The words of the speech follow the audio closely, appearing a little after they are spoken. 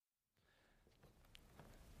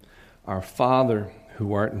Our Father,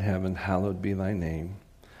 who art in heaven, hallowed be thy name.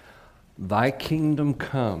 Thy kingdom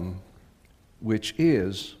come, which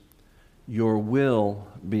is your will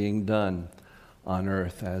being done on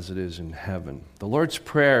earth as it is in heaven. The Lord's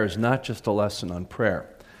Prayer is not just a lesson on prayer.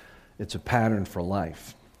 It's a pattern for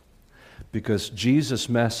life. Because Jesus'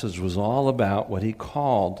 message was all about what he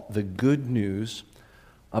called the good news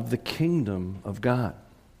of the kingdom of God.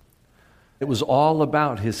 It was all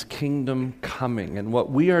about his kingdom coming. And what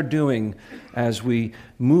we are doing as we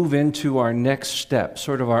move into our next step,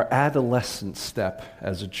 sort of our adolescent step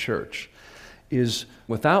as a church, is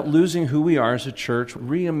without losing who we are as a church,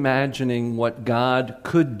 reimagining what God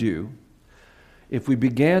could do if we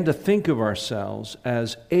began to think of ourselves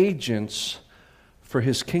as agents for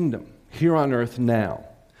his kingdom here on earth now.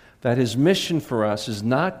 That his mission for us is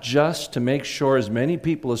not just to make sure as many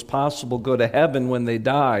people as possible go to heaven when they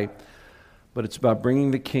die, but it's about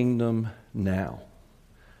bringing the kingdom now.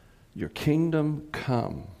 Your kingdom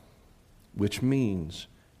come, which means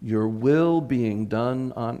your will being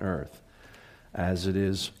done on earth as it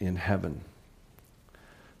is in heaven.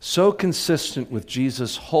 So consistent with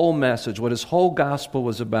Jesus' whole message, what his whole gospel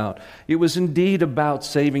was about. It was indeed about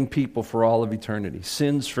saving people for all of eternity,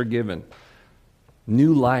 sins forgiven,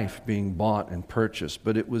 new life being bought and purchased,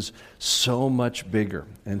 but it was so much bigger.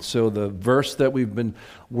 And so the verse that we've been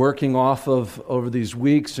working off of over these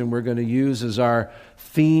weeks and we're going to use as our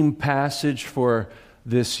theme passage for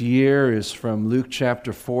this year is from Luke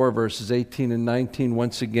chapter 4, verses 18 and 19.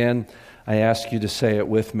 Once again, I ask you to say it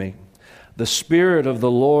with me. The Spirit of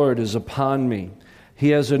the Lord is upon me.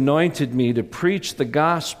 He has anointed me to preach the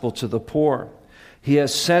gospel to the poor. He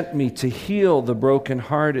has sent me to heal the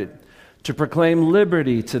brokenhearted, to proclaim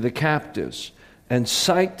liberty to the captives and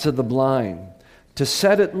sight to the blind, to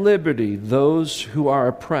set at liberty those who are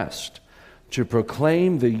oppressed, to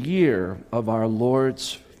proclaim the year of our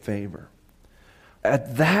Lord's favor.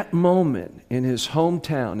 At that moment in his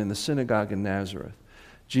hometown in the synagogue in Nazareth,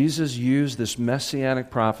 Jesus used this messianic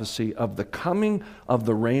prophecy of the coming of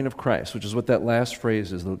the reign of Christ, which is what that last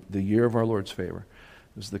phrase is, the year of our Lord's favor.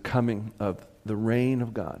 It was the coming of the reign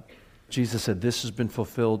of God. Jesus said, this has been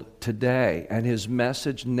fulfilled today, and his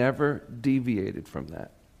message never deviated from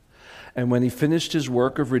that. And when he finished his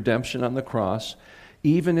work of redemption on the cross,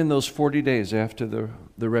 even in those 40 days after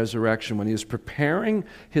the resurrection, when he was preparing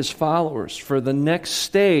his followers for the next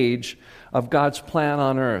stage of God's plan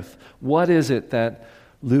on earth, what is it that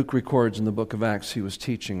Luke records in the book of Acts he was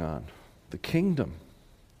teaching on? The kingdom.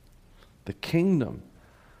 The kingdom.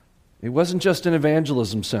 It wasn't just an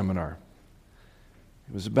evangelism seminar.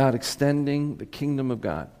 It was about extending the kingdom of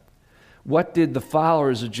God. What did the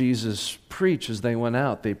followers of Jesus preach as they went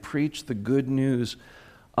out? They preached the good news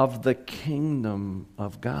of the kingdom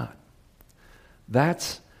of God.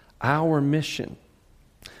 That's our mission.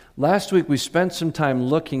 Last week we spent some time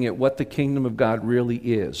looking at what the kingdom of God really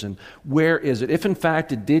is and where is it. If in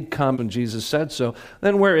fact it did come when Jesus said so,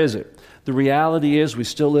 then where is it? The reality is we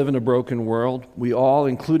still live in a broken world. We all,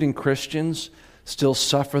 including Christians, still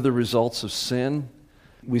suffer the results of sin.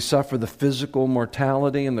 We suffer the physical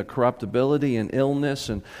mortality and the corruptibility and illness,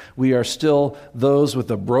 and we are still those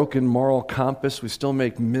with a broken moral compass. We still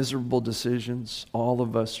make miserable decisions, all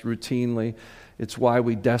of us routinely. It's why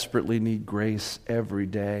we desperately need grace every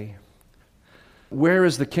day. Where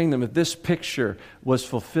is the kingdom? If this picture was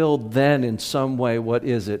fulfilled then in some way, what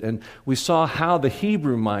is it? And we saw how the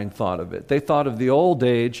Hebrew mind thought of it. They thought of the old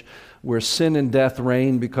age where sin and death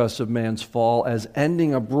reigned because of man's fall as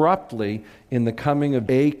ending abruptly in the coming of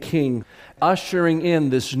a king, ushering in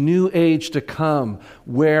this new age to come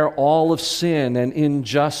where all of sin and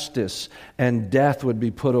injustice and death would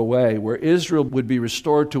be put away, where Israel would be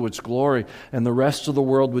restored to its glory and the rest of the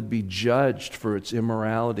world would be judged for its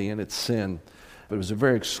immorality and its sin. But it was a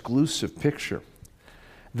very exclusive picture.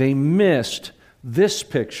 They missed this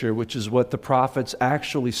picture, which is what the prophets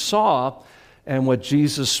actually saw and what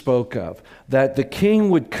Jesus spoke of, that the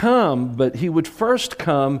king would come, but he would first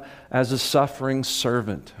come as a suffering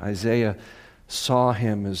servant. Isaiah saw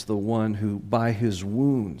him as the one who, by his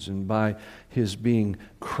wounds and by his being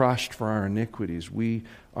crushed for our iniquities, we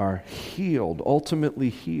are healed, ultimately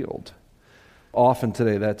healed. Often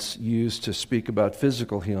today that's used to speak about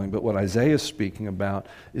physical healing, but what Isaiah is speaking about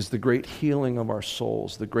is the great healing of our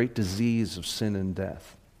souls, the great disease of sin and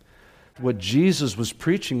death. What Jesus was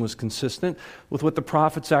preaching was consistent with what the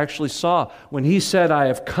prophets actually saw. When he said, I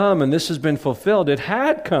have come and this has been fulfilled, it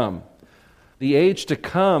had come. The age to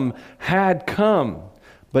come had come.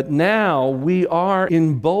 But now we are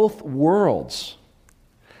in both worlds.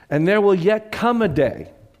 And there will yet come a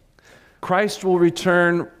day Christ will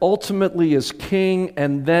return ultimately as king,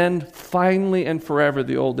 and then finally and forever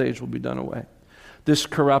the old age will be done away. This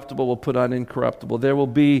corruptible will put on incorruptible. There will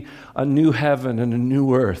be a new heaven and a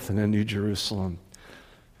new earth and a new Jerusalem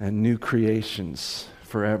and new creations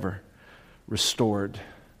forever restored.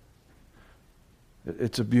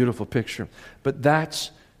 It's a beautiful picture. But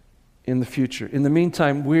that's in the future. In the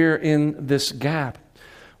meantime, we're in this gap.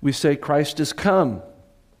 We say Christ is come.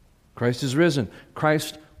 Christ is risen.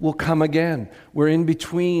 Christ will come again. We're in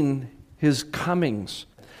between his comings.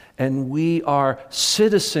 And we are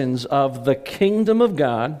citizens of the kingdom of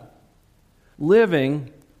God,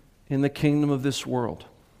 living in the kingdom of this world.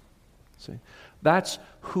 See? That's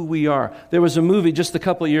who we are. There was a movie just a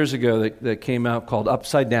couple of years ago that came out called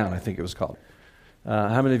Upside Down, I think it was called.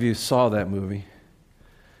 How many of you saw that movie?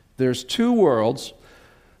 There's two worlds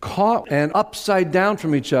caught and upside down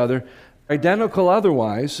from each other, identical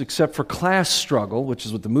otherwise, except for class struggle, which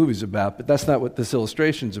is what the movie's about, but that's not what this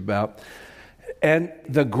illustration's about. And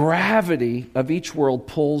the gravity of each world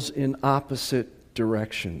pulls in opposite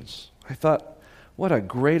directions. I thought, what a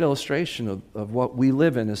great illustration of what we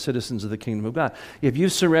live in as citizens of the kingdom of God. If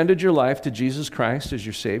you've surrendered your life to Jesus Christ as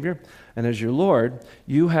your Savior and as your Lord,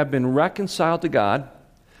 you have been reconciled to God,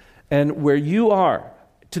 and where you are,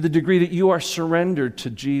 to the degree that you are surrendered to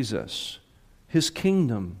Jesus, his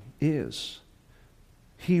kingdom is.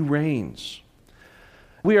 He reigns.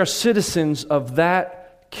 We are citizens of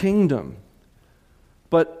that kingdom.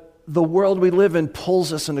 But the world we live in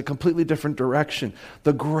pulls us in a completely different direction.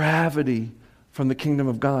 The gravity from the kingdom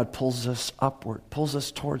of God pulls us upward, pulls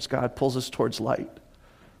us towards God, pulls us towards light,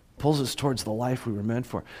 pulls us towards the life we were meant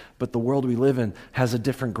for. But the world we live in has a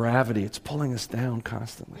different gravity. It's pulling us down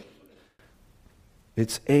constantly.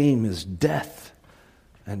 Its aim is death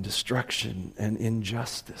and destruction and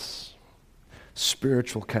injustice,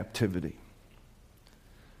 spiritual captivity.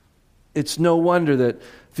 It's no wonder that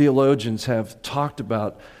theologians have talked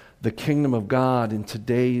about the kingdom of God in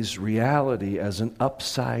today's reality as an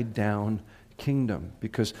upside-down kingdom,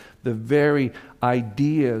 because the very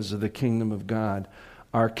ideas of the kingdom of God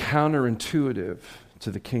are counterintuitive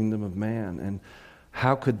to the kingdom of man. And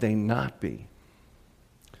how could they not be?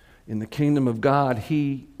 In the kingdom of God,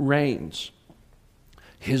 he reigns.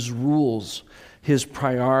 His rules, his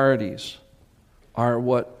priorities are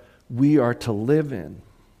what we are to live in.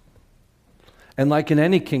 And like in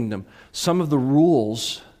any kingdom, some of the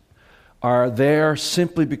rules are there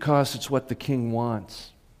simply because it's what the king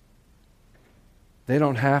wants. They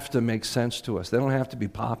don't have to make sense to us. They don't have to be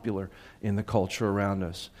popular in the culture around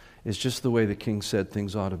us. It's just the way the king said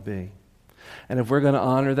things ought to be. And if we're going to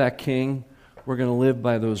honor that king, we're going to live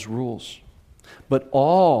by those rules. But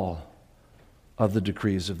all of the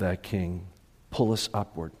decrees of that king pull us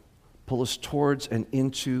upward, pull us towards and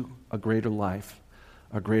into a greater life,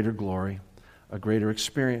 a greater glory, a greater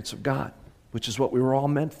experience of God, which is what we were all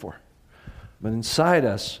meant for. But inside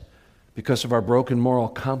us, because of our broken moral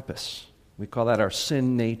compass, we call that our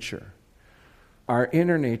sin nature, our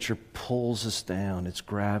inner nature pulls us down. Its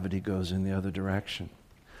gravity goes in the other direction.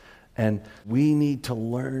 And we need to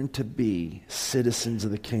learn to be citizens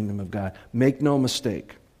of the kingdom of God. Make no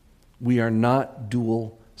mistake, we are not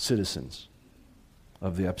dual citizens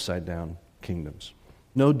of the upside-down kingdoms.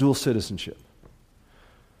 No dual citizenship.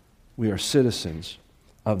 We are citizens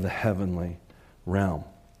of the heavenly realm.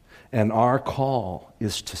 And our call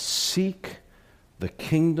is to seek the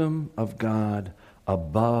kingdom of God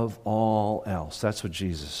above all else. That's what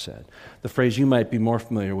Jesus said. The phrase you might be more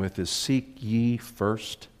familiar with is, seek ye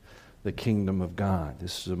first the kingdom of God.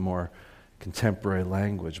 This is a more contemporary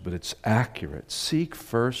language, but it's accurate. Seek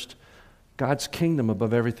first God's kingdom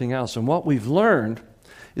above everything else. And what we've learned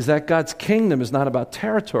is that God's kingdom is not about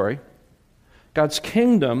territory. God's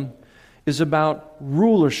kingdom is about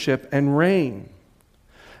rulership and reign.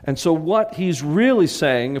 And so what he's really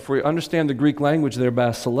saying, if we understand the Greek language there,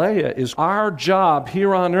 basileia, is our job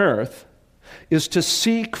here on earth is to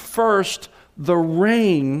seek first the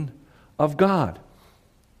reign of God,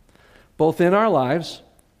 both in our lives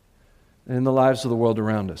and in the lives of the world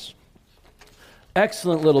around us.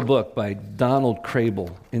 Excellent little book by Donald Crable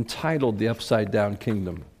entitled The Upside Down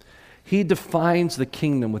Kingdom. He defines the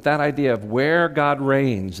kingdom with that idea of where God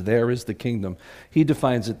reigns, there is the kingdom. He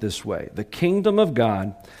defines it this way. The kingdom of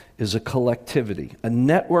God is a collectivity, a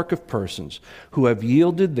network of persons who have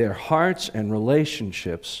yielded their hearts and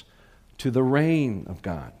relationships to the reign of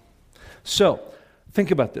God. So,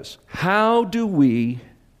 think about this. How do we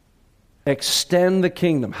extend the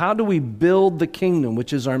kingdom? How do we build the kingdom,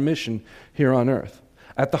 which is our mission here on earth,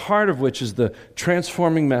 at the heart of which is the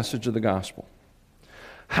transforming message of the gospel?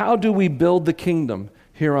 How do we build the kingdom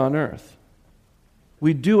here on earth?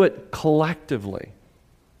 We do it collectively.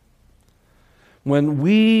 When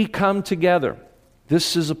we come together,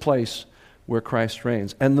 this is a place where Christ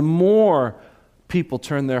reigns. And the more people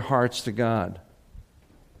turn their hearts to God,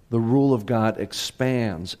 the rule of God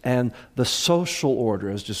expands, and the social order,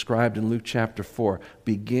 as described in Luke chapter 4,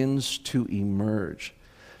 begins to emerge.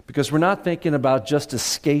 Because we're not thinking about just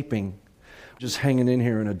escaping, just hanging in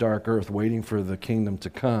here in a dark earth waiting for the kingdom to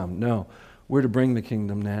come. No, we're to bring the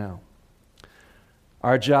kingdom now.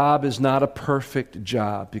 Our job is not a perfect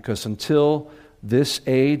job, because until this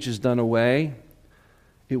age is done away,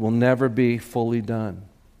 it will never be fully done.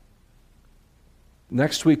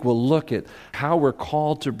 Next week, we'll look at how we're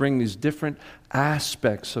called to bring these different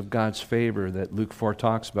aspects of God's favor that Luke 4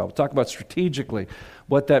 talks about. We'll talk about strategically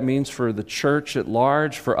what that means for the church at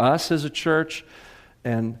large, for us as a church,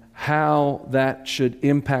 and how that should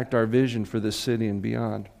impact our vision for this city and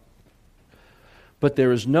beyond. But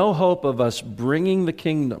there is no hope of us bringing the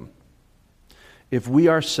kingdom if we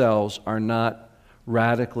ourselves are not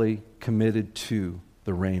radically committed to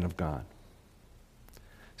the reign of God.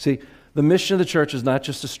 See, the mission of the church is not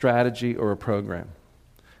just a strategy or a program.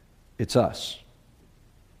 It's us.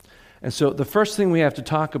 And so the first thing we have to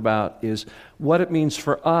talk about is what it means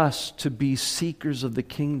for us to be seekers of the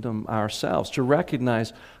kingdom ourselves, to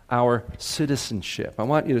recognize our citizenship. I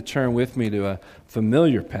want you to turn with me to a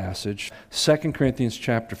familiar passage, 2 Corinthians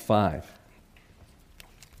chapter 5.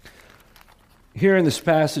 Here in this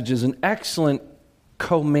passage is an excellent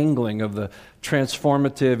commingling of the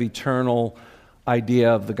transformative, eternal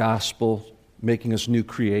idea of the gospel, making us new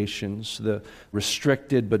creations, the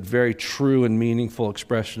restricted but very true and meaningful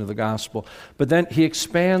expression of the gospel. But then he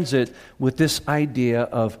expands it with this idea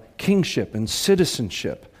of kingship and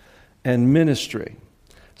citizenship and ministry.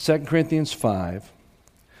 2 Corinthians 5.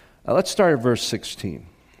 Let's start at verse 16.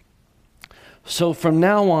 So from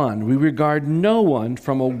now on, we regard no one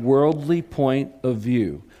from a worldly point of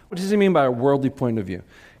view. What does he mean by a worldly point of view?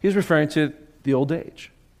 He's referring to the old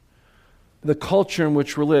age, the culture in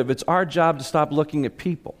which we live. It's our job to stop looking at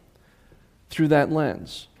people through that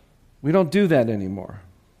lens. We don't do that anymore.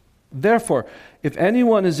 Therefore, if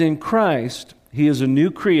anyone is in Christ, he is a new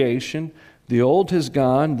creation. The old has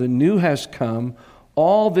gone, the new has come.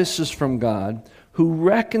 All this is from God, who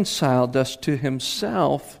reconciled us to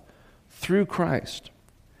himself through Christ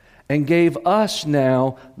and gave us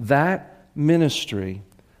now that ministry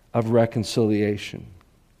of reconciliation.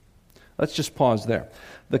 Let's just pause there.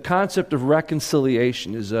 The concept of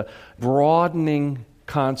reconciliation is a broadening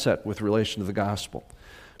concept with relation to the gospel.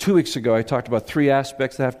 2 weeks ago, I talked about 3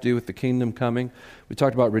 aspects that have to do with the kingdom coming. We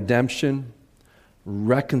talked about redemption,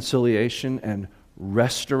 reconciliation, and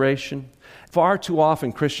restoration. Far too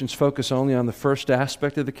often, Christians focus only on the first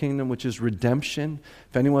aspect of the kingdom, which is redemption.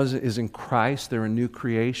 If anyone is in Christ, they're a new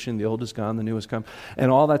creation. The old is gone, the new has come.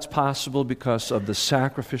 And all that's possible because of the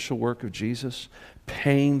sacrificial work of Jesus,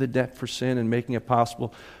 paying the debt for sin and making it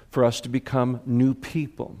possible for us to become new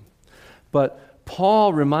people. But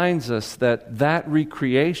Paul reminds us that that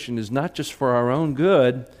recreation is not just for our own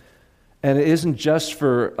good, and it isn't just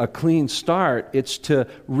for a clean start. It's to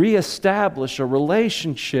reestablish a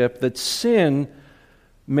relationship that sin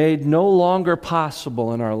made no longer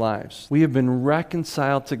possible in our lives. We have been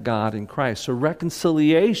reconciled to God in Christ. So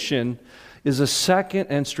reconciliation is a second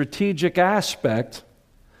and strategic aspect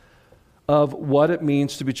of what it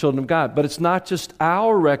means to be children of God. But it's not just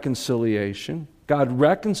our reconciliation. God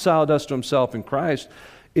reconciled us to himself in Christ.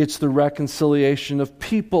 It's the reconciliation of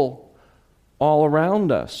people all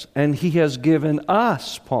around us. And he has given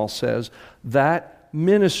us, Paul says, that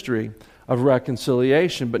ministry of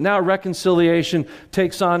reconciliation. But now reconciliation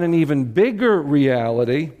takes on an even bigger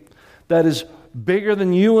reality that is bigger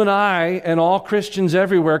than you and I and all Christians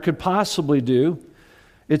everywhere could possibly do.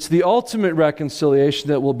 It's the ultimate reconciliation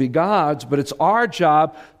that will be God's, but it's our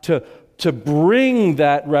job to bring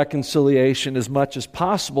that reconciliation as much as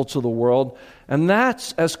possible to the world. And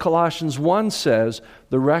that's, as Colossians 1 says,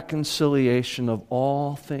 the reconciliation of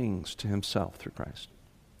all things to himself through Christ.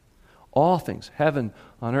 All things, heaven,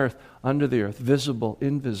 on earth, under the earth, visible,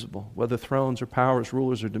 invisible, whether thrones or powers,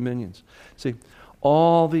 rulers or dominions. See,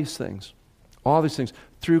 all these things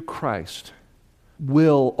through Christ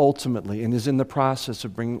will ultimately and is in the process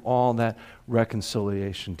of bringing all that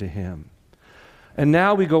reconciliation to him. And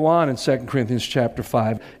now we go on in 2 Corinthians chapter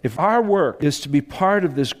 5. If our work is to be part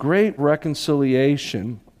of this great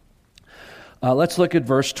reconciliation, let's look at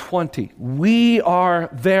verse 20. We are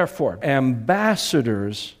therefore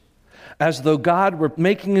ambassadors, as though God were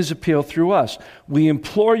making his appeal through us. We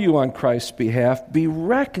implore you on Christ's behalf, be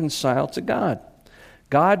reconciled to God.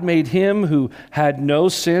 God made him who had no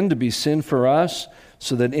sin to be sin for us,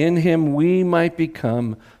 so that in him we might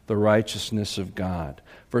become the righteousness of God.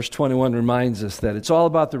 Verse 21 reminds us that it's all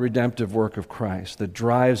about the redemptive work of Christ that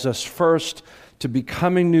drives us first to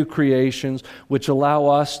becoming new creations, which allow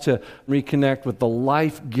us to reconnect with the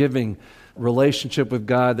life-giving relationship with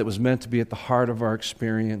God that was meant to be at the heart of our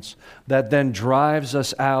experience, that then drives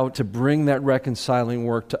us out to bring that reconciling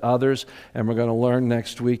work to others, and we're going to learn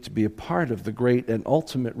next week to be a part of the great and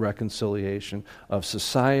ultimate reconciliation of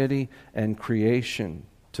society and creation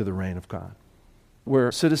to the reign of God.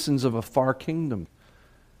 We're citizens of a far kingdom.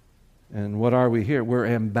 And what are we here? We're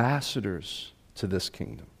ambassadors to this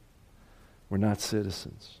kingdom. We're not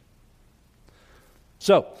citizens.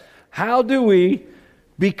 So, how do we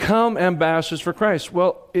become ambassadors for Christ?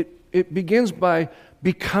 Well, it begins by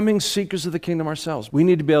becoming seekers of the kingdom ourselves. We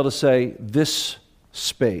need to be able to say, this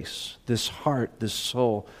space, this heart, this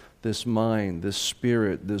soul, this mind, this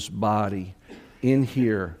spirit, this body, in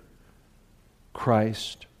here,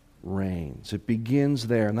 Christ reigns. It begins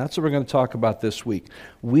there, and that's what we're going to talk about this week.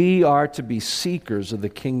 We are to be seekers of the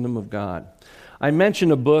kingdom of God. I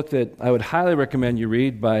mentioned a book that I would highly recommend you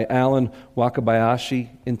read by Alan Wakabayashi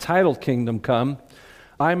entitled Kingdom Come.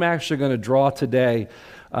 I'm actually going to draw today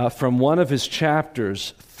from one of his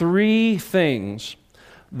chapters 3 things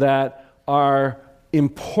that are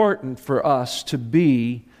important for us to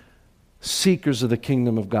be seekers of the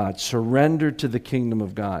kingdom of God, surrendered to the kingdom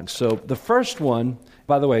of God. So the first one,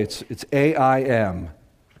 by the way, it's AIM.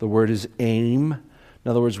 The word is aim.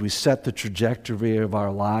 In other words, we set the trajectory of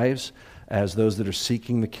our lives as those that are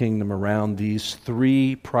seeking the kingdom around these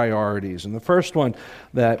 3 priorities. And the first one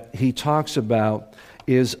that he talks about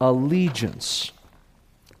is allegiance.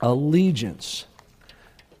 Allegiance.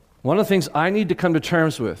 One of the things I need to come to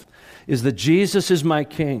terms with is that Jesus is my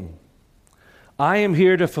king. I am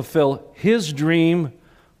here to fulfill his dream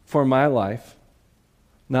for my life,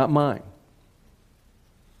 not mine.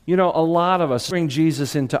 You know, a lot of us bring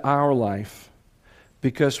Jesus into our life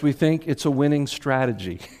because we think it's a winning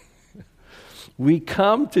strategy. We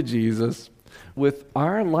come to Jesus with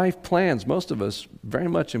our life plans, most of us, very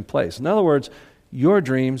much in place. In other words, your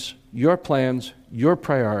dreams, your plans, your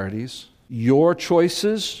priorities, your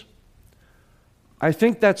choices. I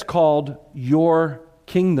think that's called your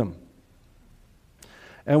kingdom.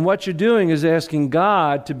 And what you're doing is asking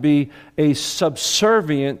God to be a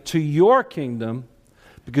subservient to your kingdom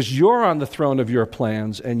because you're on the throne of your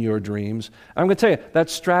plans and your dreams. I'm going to tell you, that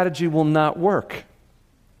strategy will not work.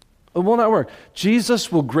 It will not work.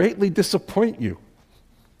 Jesus will greatly disappoint you.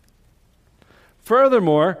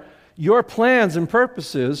 Furthermore, your plans and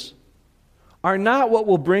purposes are not what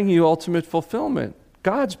will bring you ultimate fulfillment.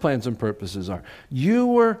 God's plans and purposes are. You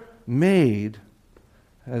were made,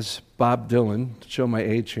 as Bob Dylan, to show my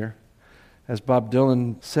age here, as Bob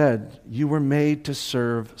Dylan said, you were made to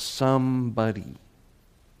serve somebody.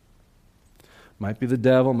 Might be the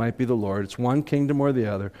devil, might be the Lord. It's one kingdom or the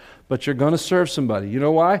other, but you're going to serve somebody. You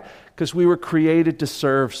know why? Because we were created to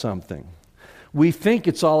serve something. We think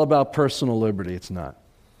it's all about personal liberty. It's not.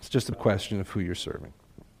 It's just a question of who you're serving.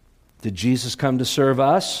 Did Jesus come to serve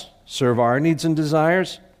us? Serve our needs and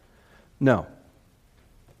desires? No.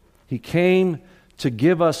 He came to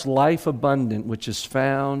give us life abundant, which is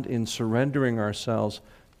found in surrendering ourselves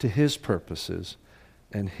to his purposes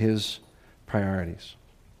and his priorities.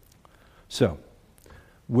 So,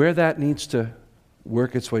 where that needs to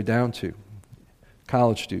work its way down to,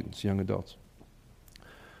 college students, young adults,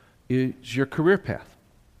 is your career path,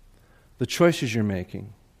 the choices you're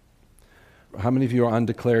making. How many of you are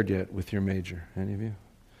undeclared yet with your major? Any of you?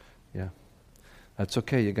 Yeah. That's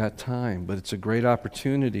okay, you got time, but it's a great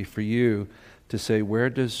opportunity for you to say, where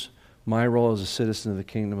does my role as a citizen of the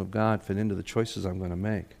kingdom of God fit into the choices I'm going to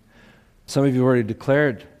make? Some of you already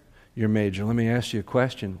declared your major. Let me ask you a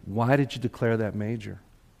question. Why did you declare that major?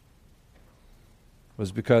 Was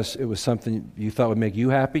it because it was something you thought would make you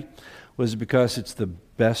happy? Was it because it's the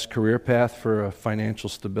best career path for financial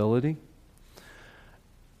stability?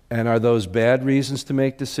 And are those bad reasons to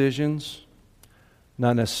make decisions?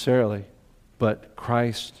 Not necessarily, but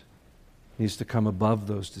Christ needs to come above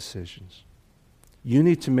those decisions. You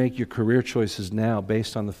need to make your career choices now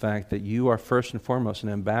based on the fact that you are first and foremost an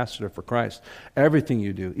ambassador for Christ. Everything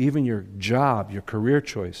you do, even your job, your career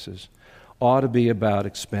choices, ought to be about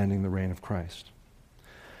expanding the reign of Christ.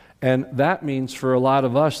 And that means for a lot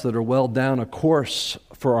of us that are well down a course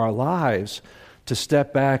for our lives to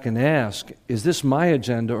step back and ask, is this my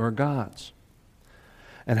agenda or God's?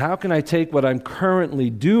 And how can I take what I'm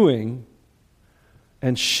currently doing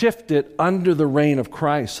and shift it under the reign of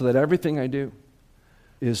Christ so that everything I do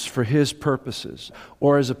is for his purposes?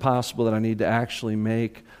 Or is it possible that I need to actually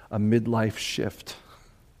make a midlife shift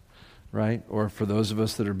right? Or for those of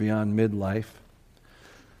us that are beyond midlife.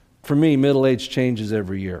 For me, middle age changes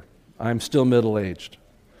every year. I'm still middle-aged,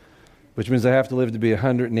 which means I have to live to be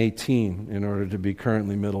 118 in order to be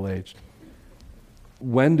currently middle-aged.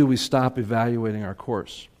 When do we stop evaluating our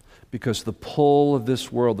course? Because the pull of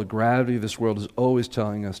this world, the gravity of this world is always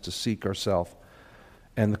telling us to seek ourselves,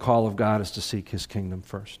 and the call of God is to seek His kingdom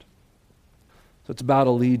first. So it's about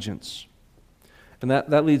allegiance. And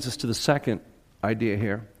that leads us to the second idea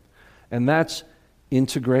here, and that's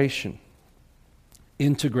integration.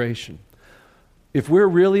 Integration. If we're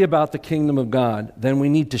really about the kingdom of God, then we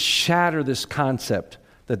need to shatter this concept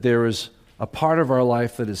that there is a part of our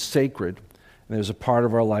life that is sacred and there's a part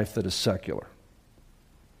of our life that is secular.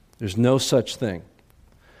 There's no such thing.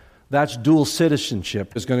 That's dual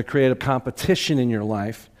citizenship. It's going to create a competition in your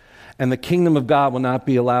life, and the kingdom of God will not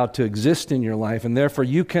be allowed to exist in your life, and therefore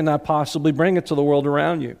you cannot possibly bring it to the world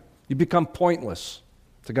around you. You become pointless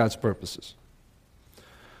to God's purposes.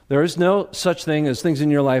 There is no such thing as things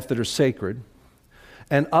in your life that are sacred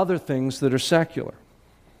and other things that are secular.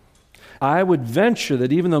 I would venture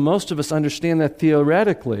that even though most of us understand that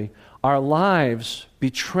theoretically, our lives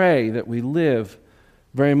betray that we live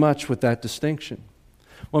very much with that distinction.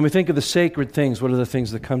 When we think of the sacred things, what are the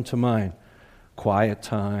things that come to mind? Quiet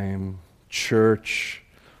time, church,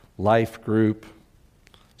 life group,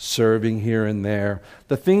 serving here and there.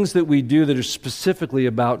 The things that we do that are specifically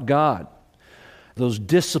about God. Those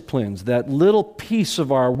disciplines, that little piece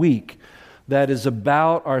of our week that is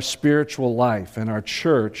about our spiritual life and our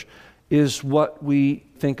church is what we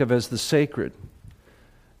think of as the sacred.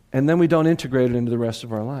 And then we don't integrate it into the rest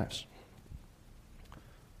of our lives.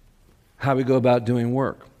 How we go about doing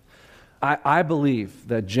work. I believe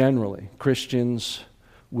that generally Christians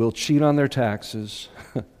will cheat on their taxes,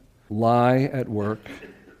 lie at work,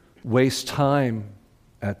 waste time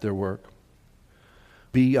at their work,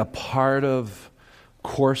 be a part of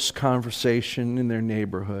coarse conversation in their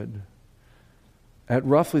neighborhood at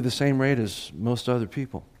roughly the same rate as most other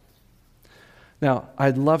people. Now,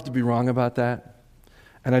 I'd love to be wrong about that,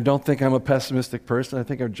 and I don't think I'm a pessimistic person. I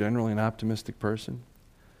think I'm generally an optimistic person.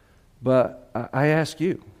 But I ask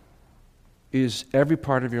you, is every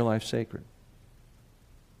part of your life sacred?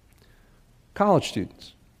 College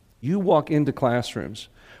students, you walk into classrooms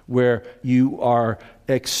where you are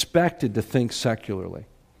expected to think secularly.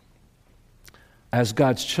 As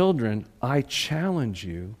God's children, I challenge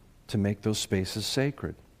you to make those spaces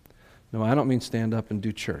sacred. No, I don't mean stand up and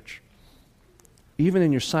do church. Even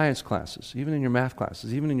in your science classes, even in your math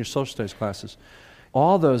classes, even in your social studies classes,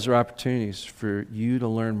 all those are opportunities for you to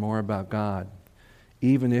learn more about God,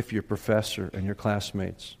 even if your professor and your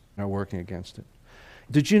classmates are working against it.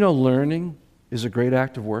 Did you know learning is a great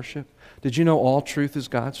act of worship? Did you know all truth is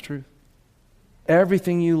God's truth?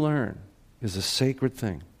 Everything you learn is a sacred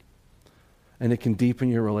thing, and it can deepen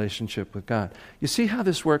your relationship with God. You see how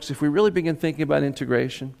this works? If we really begin thinking about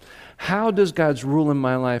integration, how does God's rule in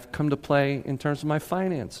my life come to play in terms of my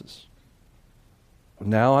finances?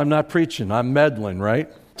 Now I'm not preaching, I'm meddling,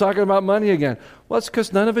 right? Talking about money again. Well, it's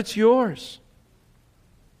because none of it's yours.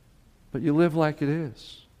 But you live like it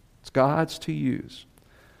is. It's God's to use.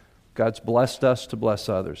 God's blessed us to bless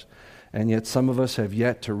others. And yet some of us have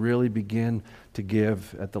yet to really begin to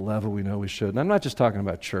give at the level we know we should. And I'm not just talking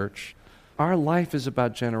about church. Our life is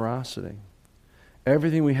about generosity.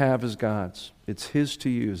 Everything we have is God's. It's His to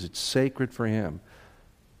use. It's sacred for Him.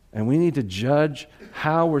 And we need to judge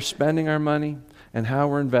how we're spending our money and how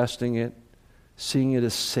we're investing it, seeing it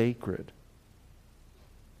as sacred.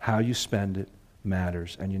 How you spend it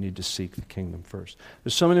matters, and you need to seek the kingdom first.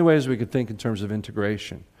 There's so many ways we could think in terms of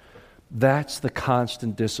integration. That's the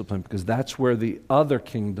constant discipline, because that's where the other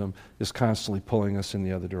kingdom is constantly pulling us in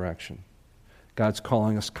the other direction. God's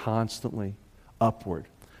calling us constantly upward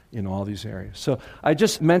in all these areas. So I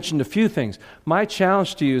just mentioned a few things. My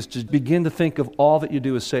challenge to you is to begin to think of all that you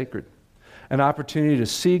do as sacred. An opportunity to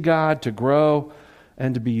see God, to grow,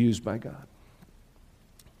 and to be used by God.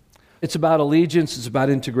 It's about allegiance, it's about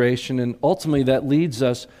integration, and ultimately that leads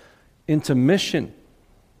us into mission.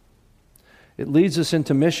 It leads us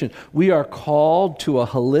into mission. We are called to a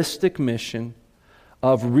holistic mission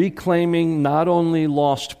of reclaiming not only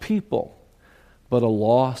lost people, but a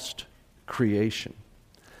lost creation.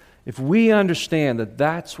 If we understand that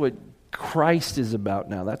that's what Christ is about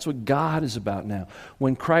now, that's what God is about now,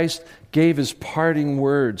 when Christ gave His parting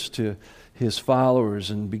words to His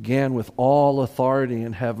followers and began with all authority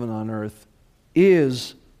in heaven and on earth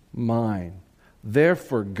is mine.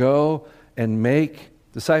 Therefore go and make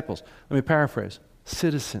disciples. Let me paraphrase.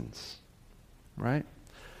 Citizens. Right?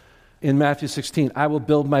 In Matthew 16, I will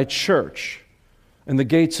build my church, and the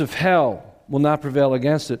gates of hell will not prevail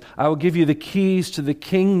against it. I will give you the keys to the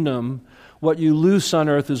kingdom. What you loose on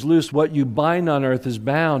earth is loose. What you bind on earth is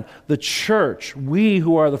bound. The church, we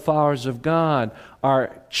who are the followers of God,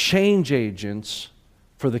 are change agents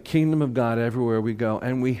for the kingdom of God everywhere we go.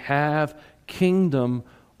 And we have kingdom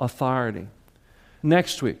authority.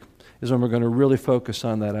 Next week is when we're going to really focus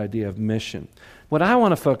on that idea of mission. What I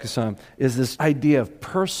want to focus on is this idea of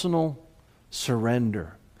personal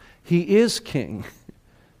surrender. He is king.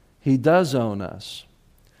 He does own us.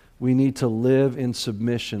 We need to live in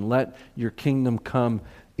submission. Let your kingdom come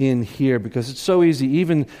in here, because it's so easy,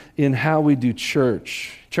 even in how we do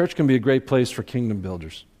church. Church can be a great place for kingdom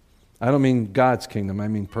builders. I don't mean God's kingdom, I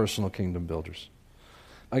mean personal kingdom builders.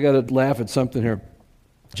 I got to laugh at something here.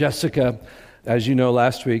 Jessica, as you know,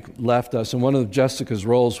 last week left us, and one of Jessica's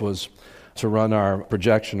roles was to run our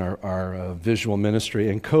projection, our visual ministry,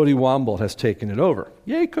 and Cody Womble has taken it over.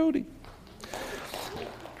 Yay, Cody!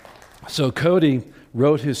 So Cody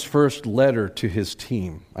wrote his first letter to his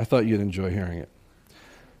team. I thought you'd enjoy hearing it.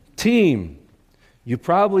 Team, you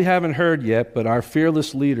probably haven't heard yet, but our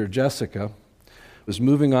fearless leader, Jessica, was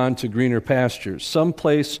moving on to greener pastures,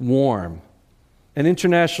 someplace warm. An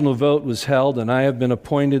international vote was held, and I have been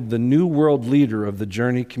appointed the new world leader of the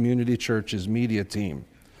Journey Community Church's media team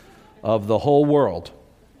of the whole world,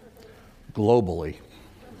 globally.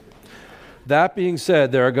 That being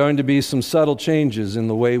said, there are going to be some subtle changes in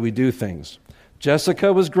the way we do things.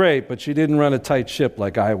 Jessica was great, but she didn't run a tight ship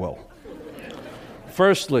like I will.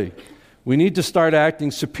 Firstly, we need to start acting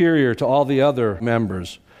superior to all the other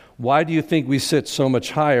members. Why do you think we sit so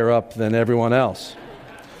much higher up than everyone else?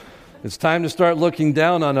 It's time to start looking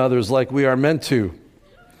down on others like we are meant to.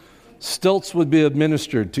 Stilts would be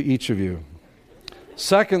administered to each of you.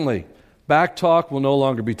 Secondly, back talk will no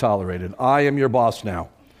longer be tolerated. I am your boss now.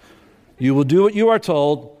 You will do what you are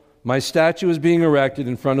told. My statue is being erected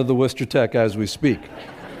in front of the Worcester Tech as we speak.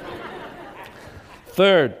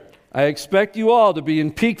 Third, I expect you all to be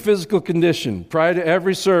in peak physical condition. Prior to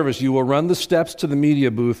every service, you will run the steps to the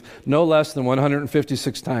media booth no less than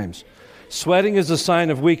 156 times. Sweating is a sign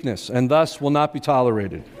of weakness and thus will not be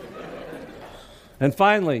tolerated. And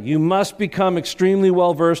finally, you must become extremely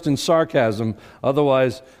well-versed in sarcasm,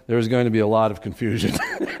 otherwise there is going to be a lot of confusion.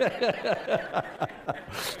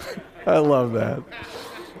 I love that.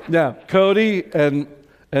 Now, Cody and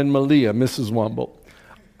Malia, Mrs. Womble,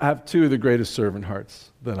 have two of the greatest servant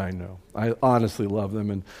hearts that I know. I honestly love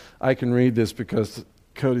them, and I can read this because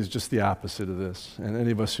Cody's just the opposite of this, and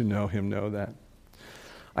any of us who know him know that.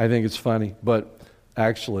 I think it's funny, but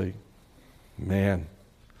actually, man,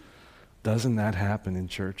 doesn't that happen in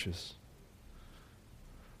churches?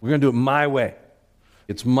 We're going to do it my way.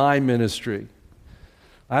 It's my ministry.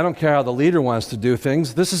 I don't care how the leader wants to do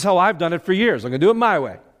things. This is how I've done it for years. I'm going to do it my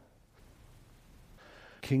way.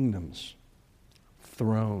 Kingdoms,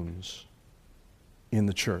 thrones in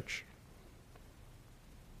the church.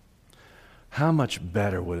 How much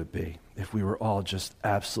better would it be if we were all just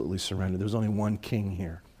absolutely surrendered? There's only one king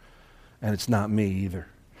here, and it's not me either.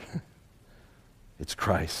 It's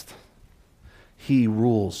Christ. He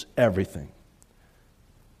rules everything.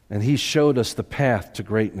 And he showed us the path to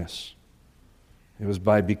greatness. It was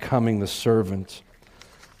by becoming the servant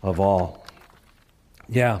of all.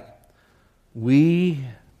 Yeah, we,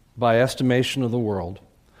 by estimation of the world,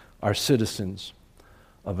 are citizens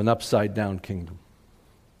of an upside-down kingdom.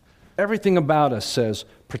 Everything about us says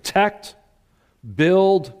protect,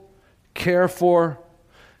 build, care for,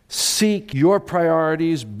 seek your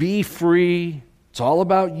priorities, be free. It's all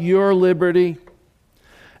about your liberty.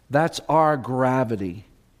 That's our gravity,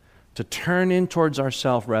 to turn in towards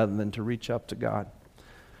ourselves rather than to reach up to God.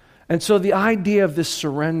 And so the idea of this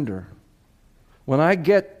surrender, when I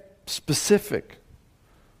get specific,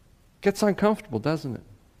 gets uncomfortable, doesn't it?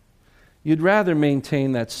 You'd rather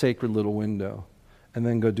maintain that sacred little window and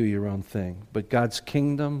then go do your own thing. But God's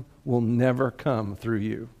kingdom will never come through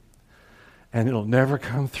you. And it'll never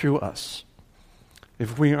come through us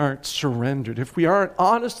if we aren't surrendered, if we aren't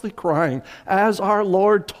honestly crying, as our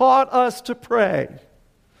Lord taught us to pray,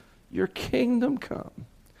 your kingdom come,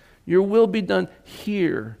 your will be done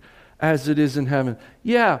here as it is in heaven.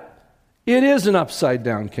 Yeah, it is an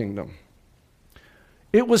upside-down kingdom.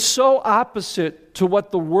 It was so opposite to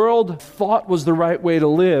what the world thought was the right way to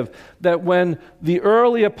live that when the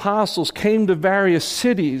early apostles came to various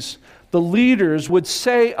cities, the leaders would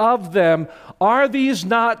say of them, "Are these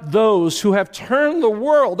not those who have turned the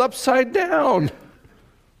world upside down?"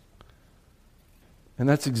 And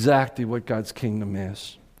that's exactly what God's kingdom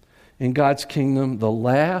is. In God's kingdom, the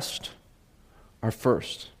last are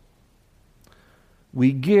first.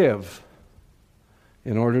 We give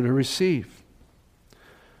in order to receive.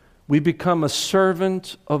 We become a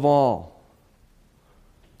servant of all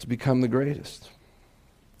to become the greatest.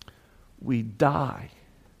 We die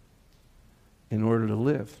in order to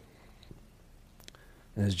live.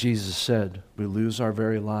 And as Jesus said, we lose our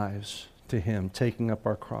very lives to Him, taking up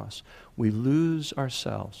our cross. We lose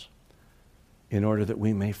ourselves in order that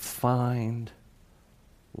we may find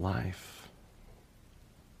life.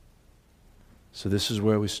 So this is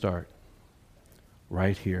where we start.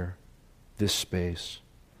 Right here, this space,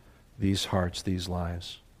 these hearts, these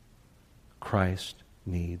lives. Christ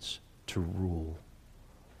needs to rule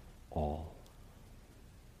all.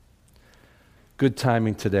 Good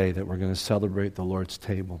timing today that we're going to celebrate the Lord's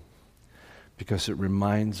table, because it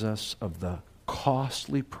reminds us of the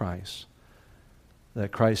costly price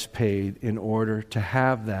that Christ paid in order to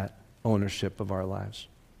have that ownership of our lives.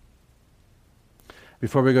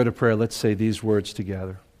 Before we go to prayer, let's say these words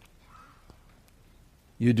together.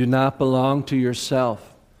 You do not belong to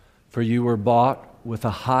yourself, for you were bought with a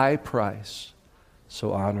high price.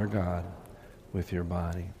 So honor God with your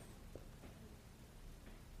body.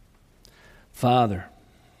 Father,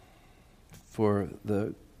 for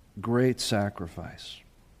the great sacrifice,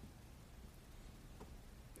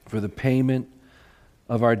 for the payment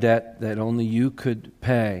of our debt that only you could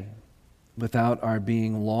pay without our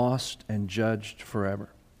being lost and judged forever,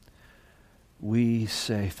 we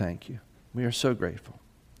say thank you. We are so grateful.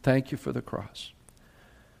 Thank you for the cross.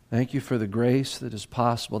 Thank you for the grace that is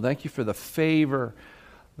possible. Thank you for the favor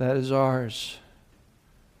that is ours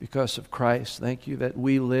because of Christ. Thank you that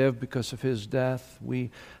we live because of His death.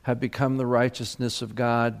 We have become the righteousness of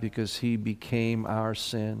God because He became our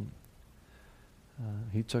sin.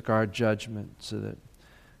 He took our judgment so that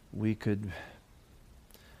we could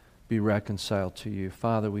be reconciled to you.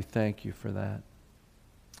 Father, we thank you for that.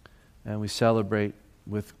 And we celebrate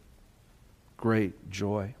with great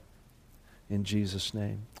joy. In Jesus'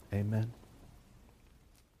 name, amen.